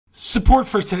Support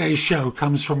for today's show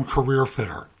comes from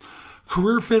CareerFitter.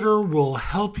 CareerFitter will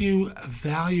help you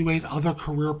evaluate other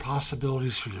career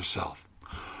possibilities for yourself.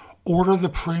 Order the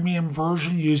premium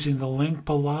version using the link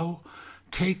below.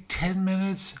 Take 10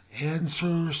 minutes,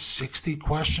 answer 60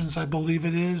 questions, I believe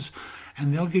it is,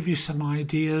 and they'll give you some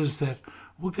ideas that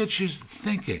will get you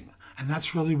thinking. And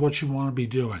that's really what you want to be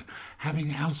doing,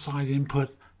 having outside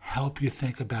input help you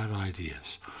think about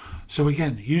ideas. So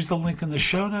again, use the link in the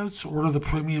show notes, order the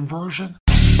premium version.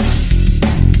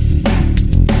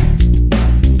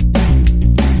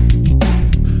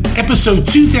 Episode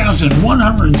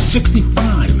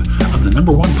 2165 of the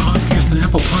number one podcast in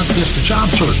Apple Podcasts, The Job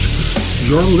Search.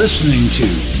 You're listening to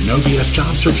No BS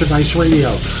Job Search Advice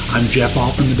Radio. I'm Jeff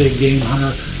Altman, the Big Game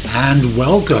Hunter, and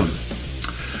welcome.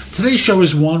 Today's show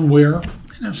is one where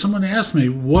someone asked me,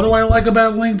 what do I like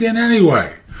about LinkedIn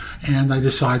anyway? And I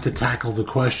decided to tackle the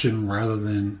question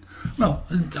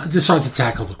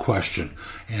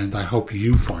and I hope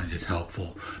you find it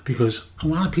helpful, because a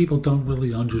lot of people don't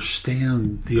really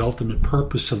understand the ultimate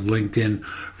purpose of LinkedIn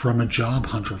from a job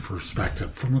hunter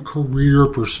perspective, from a career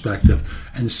perspective,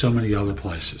 and so many other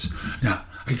places. Now,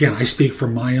 again, I speak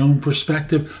from my own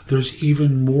perspective. There's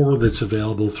even more that's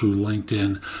available through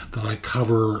LinkedIn that I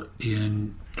cover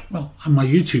on my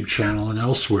YouTube channel and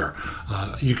elsewhere.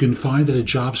 You can find it at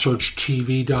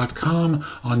jobsearchtv.com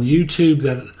on YouTube,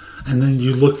 and then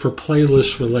you look for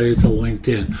playlists related to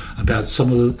LinkedIn about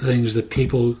some of the things that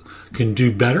people can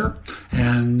do better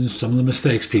and some of the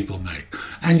mistakes people make.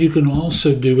 And you can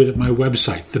also do it at my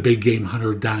website,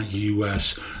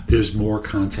 thebiggamehunter.us. There's more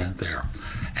content there.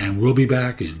 And we'll be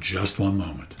back in just one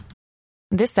moment.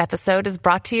 This episode is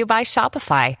brought to you by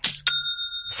Shopify.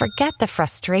 Forget the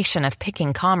frustration of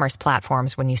picking commerce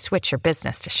platforms when you switch your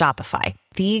business to Shopify,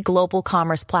 the global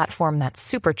commerce platform that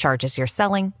supercharges your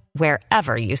selling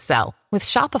wherever you sell. With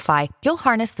Shopify, you'll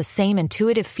harness the same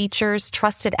intuitive features,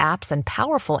 trusted apps, and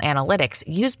powerful analytics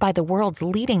used by the world's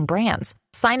leading brands.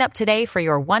 Sign up today for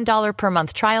your $1 per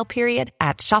month trial period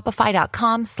at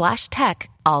shopify.com/tech,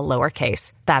 all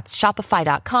lowercase. That's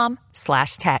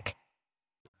shopify.com/tech.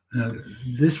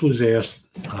 This was asked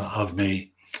of me.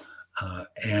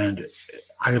 And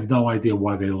I have no idea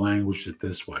why they languaged it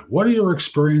this way. What are your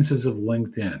experiences of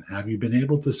LinkedIn? Have you been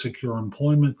able to secure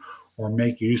employment or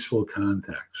make useful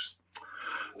contacts?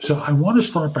 So I want to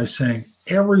start by saying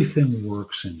everything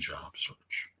works in job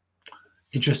search.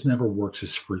 It just never works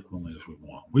as frequently as we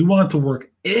want. We want it to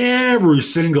work every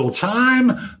single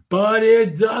time, but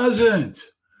it doesn't.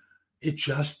 It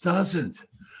just doesn't.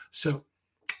 So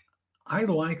I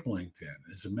like LinkedIn.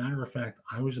 As a matter of fact,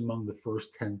 I was among the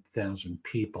first 10,000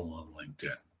 people on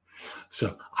LinkedIn.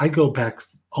 So I go back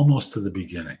almost to the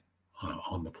beginning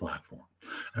on the platform.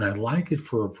 And I like it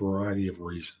for a variety of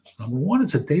reasons. Number one,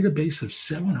 it's a database of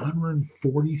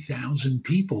 740,000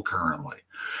 people currently.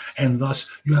 And thus,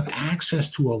 you have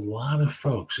access to a lot of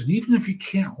folks. And even if you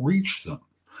can't reach them,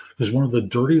 because one of the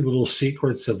dirty little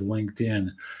secrets of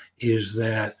LinkedIn is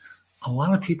that a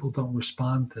lot of people don't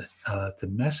respond to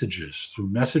messages through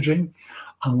messaging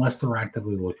unless they're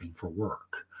actively looking for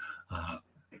work.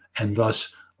 And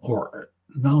thus, or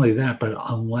not only that, but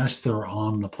unless they're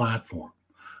on the platform.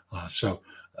 So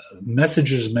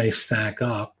messages may stack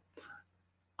up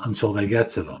until they get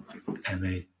to them. And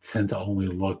they tend to only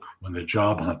look when they're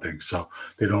job hunting, so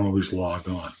they don't always log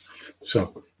on.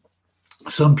 So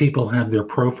some people have their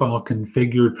profile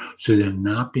configured so they're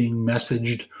not being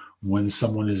messaged when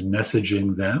someone is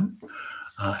messaging them.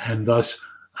 And thus,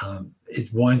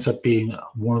 it winds up being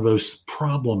one of those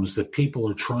problems that people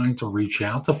are trying to reach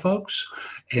out to folks.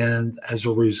 And as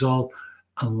a result,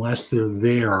 unless they're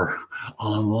there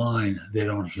online, they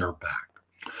don't hear back.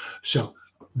 So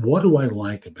what do I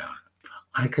like about it?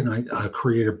 I can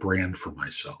create a brand for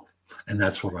myself. And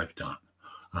that's what I've done.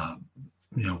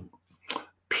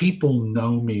 People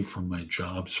know me from my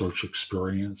job search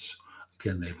experience.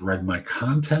 Again, they've read my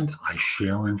content. I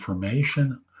share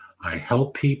information. I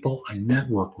help people. I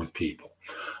network with people.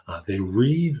 They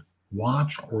read,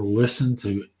 watch, or listen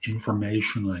to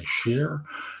information I share.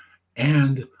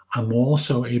 And I'm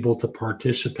also able to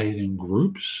participate in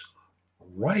groups,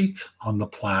 write on the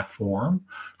platform,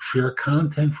 share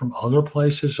content from other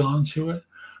places onto it.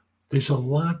 There's a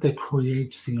lot that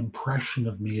creates the impression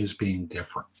of me as being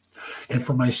different. And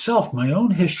for myself, my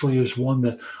own history is one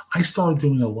that I started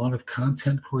doing a lot of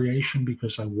content creation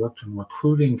because I worked in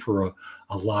recruiting for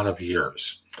a lot of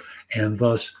years. And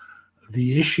thus,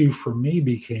 the issue for me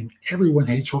became everyone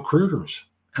hates recruiters.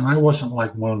 And I wasn't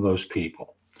like one of those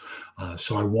people.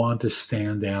 So I wanted to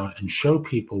stand out and show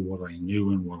people what I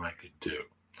knew and what I could do.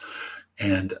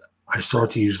 And I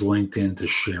started to use LinkedIn to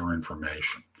share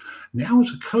information. Now, as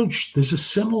a coach, there's a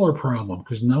similar problem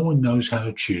because no one knows how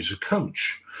to choose a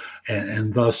coach.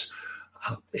 And thus,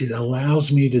 it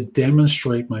allows me to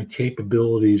demonstrate my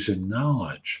capabilities and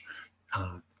knowledge.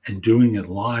 And doing it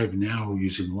live now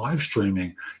using live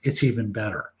streaming, it's even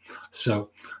better.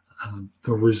 So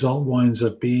the result winds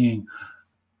up being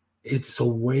it's a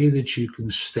way that you can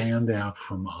stand out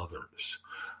from others.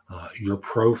 Your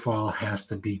profile has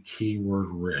to be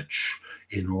keyword rich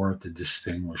in order to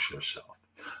distinguish yourself.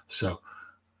 So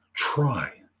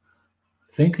try.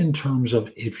 Think in terms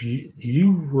of if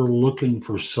you were looking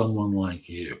for someone like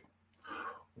you,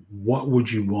 what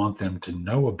would you want them to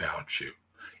know about you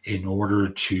in order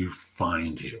to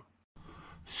find you?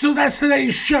 So that's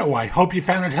today's show. I hope you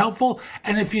found it helpful.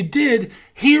 And if you did,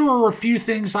 here are a few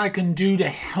things I can do to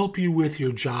help you with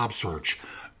your job search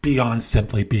beyond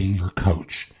simply being your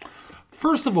coach.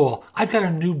 First of all, I've got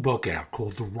a new book out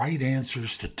called The Right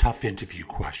Answers to Tough Interview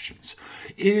Questions.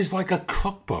 It is like a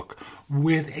cookbook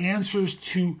with answers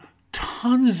to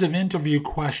tons of interview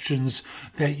questions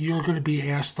that you're going to be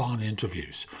asked on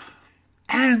interviews.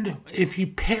 And if you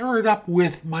pair it up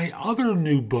with my other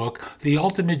new book, The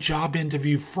Ultimate Job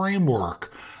Interview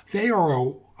Framework, they are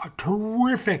a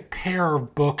terrific pair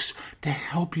of books to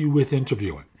help you with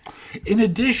interviewing. In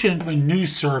addition, I have a new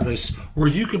service where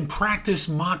you can practice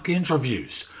mock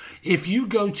interviews. If you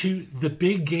go to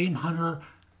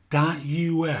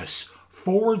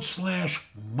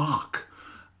thebiggamehunter.us/mock,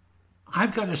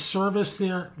 I've got a service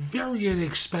there, very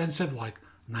inexpensive, like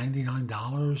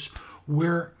 $99,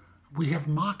 where we have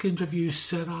mock interviews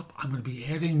set up. I'm going to be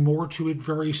adding more to it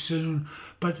very soon,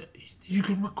 but you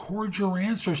can record your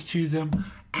answers to them,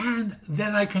 and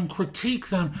then I can critique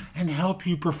them and help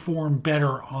you perform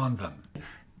better on them.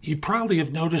 You probably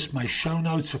have noticed my show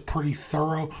notes are pretty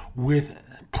thorough with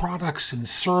products and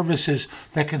services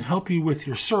that can help you with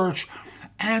your search.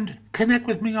 And connect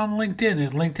with me on LinkedIn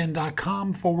at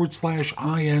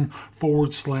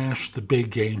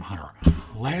linkedin.com/in/thebiggamehunter.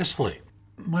 Lastly,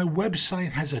 my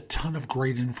website has a ton of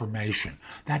great information.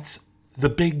 That's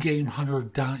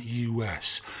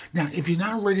thebiggamehunter.us. Now, if you're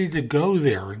not ready to go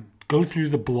there and go through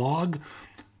the blog,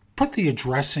 put the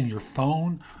address in your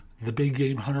phone,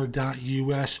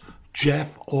 thebiggamehunter.us,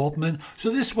 Jeff Altman.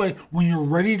 So this way, when you're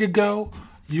ready to go,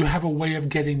 you have a way of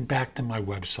getting back to my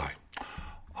website.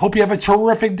 Hope you have a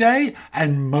terrific day,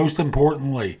 and most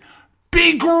importantly,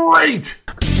 be great!